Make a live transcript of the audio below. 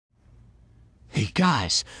Hey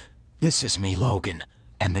guys, this is me Logan,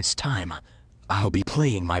 and this time, I'll be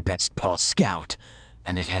playing my best Paul Scout,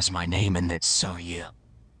 and it has my name in it, so yeah.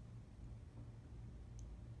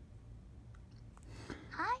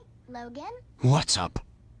 Hi, Logan. What's up?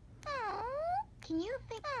 Can you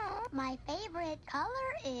think my favorite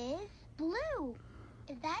color is blue?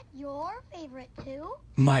 Is that your favorite too?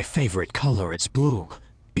 My favorite color is blue,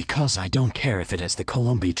 because I don't care if it has the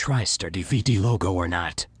Columbia TriStar DVD logo or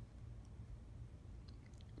not.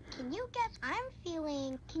 Can you guess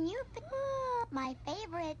can you think my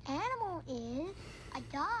favorite animal is a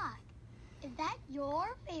dog? Is that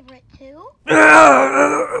your favorite too?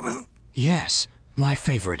 Yes, my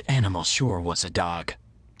favorite animal sure was a dog.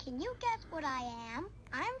 Can you guess what I am?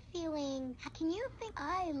 Can you think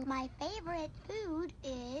my favorite food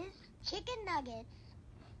is chicken nuggets?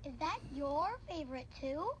 Is that your favorite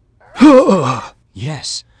too?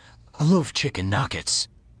 Yes, I love chicken nuggets.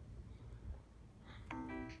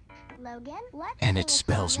 Logan, And it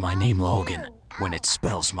spells my name Logan. When it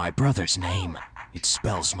spells my brother's name, it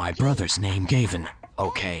spells my brother's name Gavin.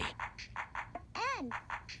 Okay. And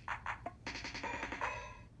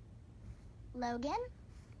Logan?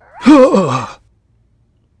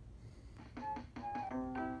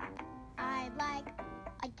 I like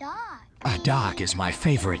a dog. A dog is my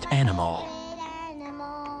favorite animal.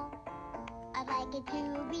 I'd like it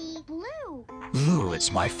to be blue. Blue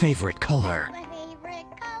is my favorite color. My favorite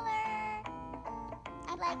color.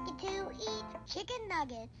 I'd like it to eat chicken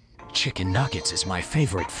nuggets. Chicken nuggets is my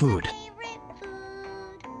favorite food. Favorite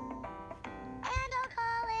food. And I'll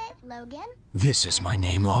call it Logan. This is my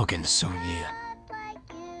name Logan, so yeah. Just like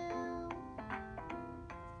you.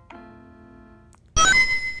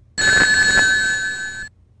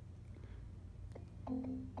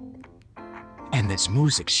 And this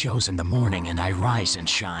music shows in the morning and I rise and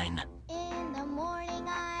shine. In the morning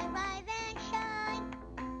I rise and shine.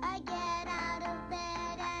 I get out of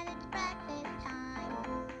bed and it's breakfast time.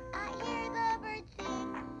 I hear the birds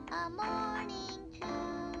sing a morning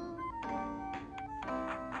tune.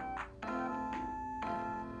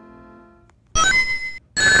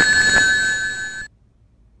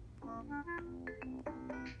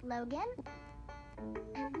 Logan?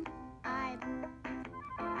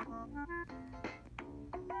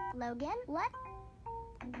 Logan, what?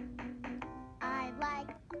 I like...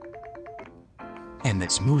 And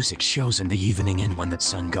this music shows in the evening and when the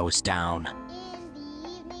sun goes down. In the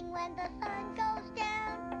evening when the sun goes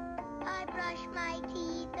down, I brush my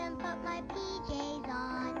teeth and put my PJs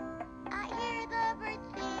on. I hear the birds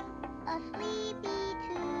sing a sleepy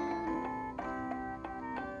tune.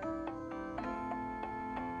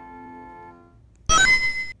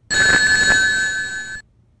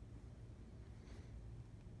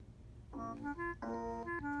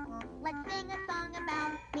 Let's sing a song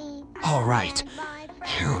about me. All right, and my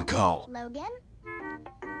here we go. Logan?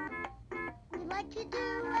 We like to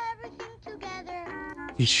do everything together.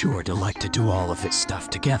 Be sure to like to do all of this stuff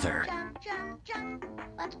together. Jump, jump, jump.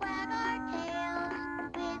 Let's wag our tails.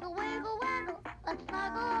 Wiggle, wiggle, waggle. Let's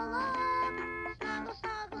snuggle along. Snuggle,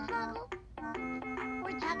 snuggle, snuggle.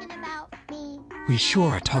 We're talking about me. We sure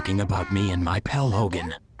are talking about me and my pal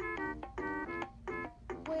Logan.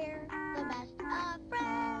 We're the best of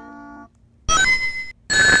friends.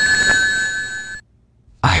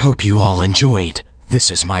 I hope you all enjoyed. This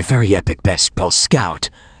is my very epic best Paul Scout.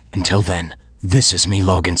 Until then, this is me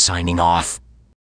Logan signing off.